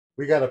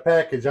We got a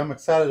package. I'm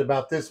excited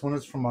about this one.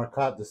 It's from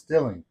Marcotte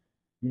Distilling.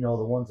 You know,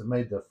 the ones that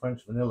made the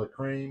French vanilla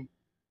cream,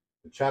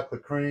 the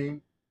chocolate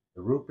cream,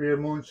 the root beer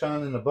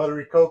moonshine, and the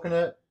buttery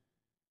coconut.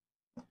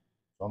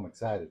 So I'm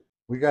excited.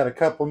 We got a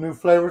couple new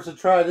flavors to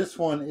try. This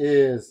one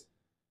is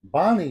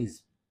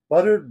Bonnie's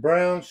Buttered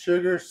Brown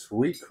Sugar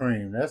Sweet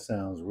Cream. That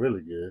sounds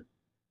really good.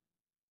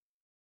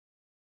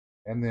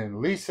 And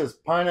then Lisa's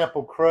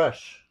Pineapple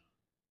Crush.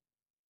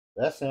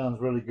 That sounds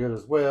really good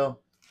as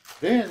well.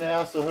 Then they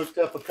also hooked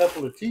up a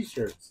couple of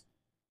t-shirts.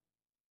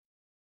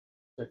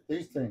 Check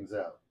these things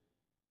out.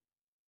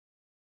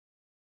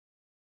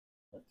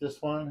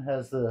 This one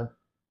has the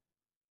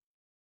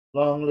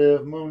Long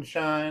Live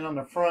Moonshine on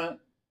the front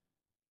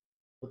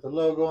with the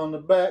logo on the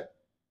back.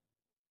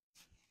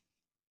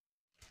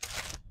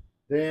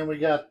 Then we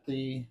got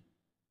this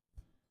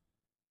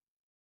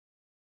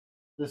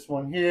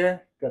one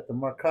here, got the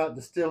Marcotte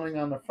Distilling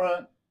on the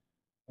front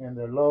and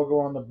their logo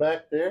on the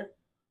back there.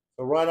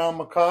 So right on,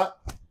 Marcotte.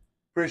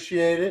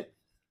 Appreciate it.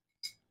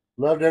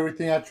 Loved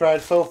everything I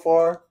tried so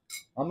far.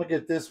 I'm going to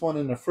get this one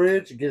in the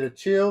fridge, get it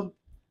chilled.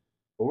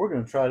 But we're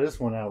going to try this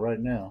one out right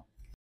now.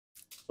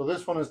 So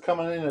this one is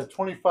coming in at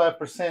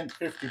 25%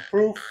 50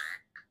 proof.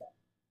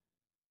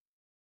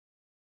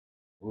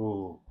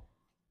 Ooh,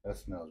 that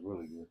smells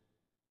really good.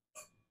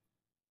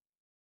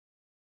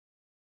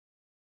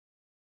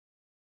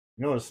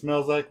 You know what it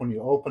smells like when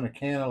you open a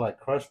can of like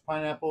crushed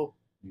pineapple?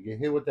 You get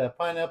hit with that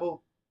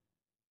pineapple.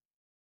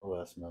 Oh,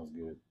 that smells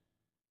good.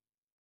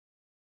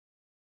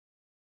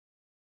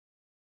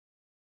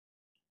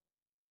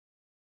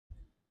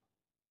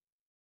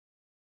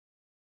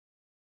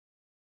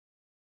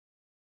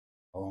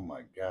 Oh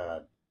my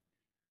God.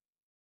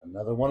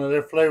 Another one of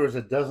their flavors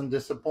that doesn't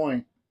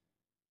disappoint.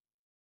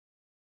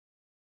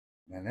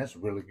 Man, that's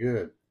really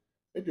good.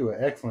 They do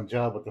an excellent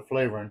job with the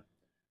flavoring.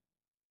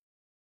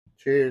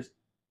 Cheers.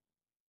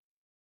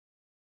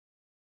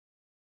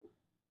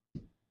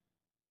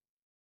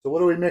 So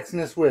what are we mixing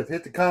this with?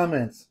 Hit the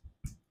comments.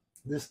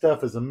 This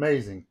stuff is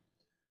amazing.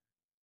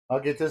 I'll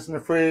get this in the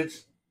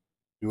fridge.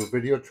 Do a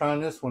video trying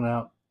this one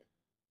out.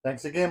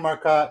 Thanks again,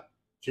 Marcotte.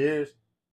 Cheers.